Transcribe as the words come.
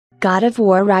God of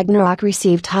War Ragnarok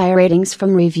received high ratings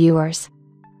from reviewers.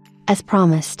 As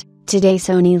promised, today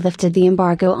Sony lifted the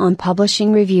embargo on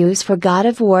publishing reviews for God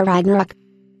of War Ragnarok.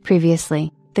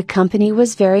 Previously, the company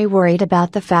was very worried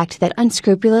about the fact that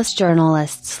unscrupulous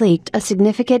journalists leaked a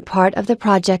significant part of the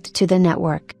project to the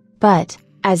network, but,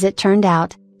 as it turned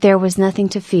out, there was nothing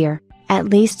to fear, at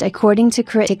least according to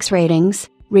critics' ratings.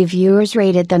 Reviewers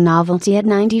rated the novelty at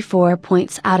 94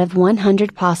 points out of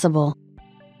 100 possible.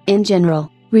 In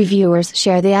general, reviewers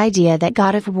share the idea that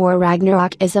God of War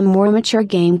Ragnarok is a more mature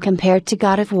game compared to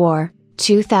God of War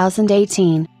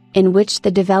 2018, in which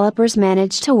the developers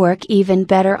managed to work even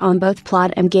better on both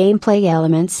plot and gameplay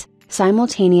elements,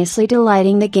 simultaneously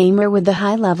delighting the gamer with the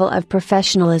high level of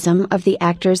professionalism of the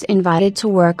actors invited to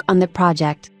work on the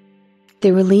project.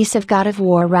 The release of God of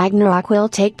War Ragnarok will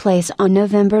take place on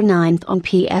November 9th on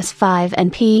PS5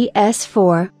 and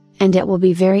PS4, and it will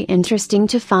be very interesting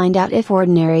to find out if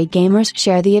ordinary gamers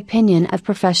share the opinion of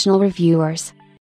professional reviewers.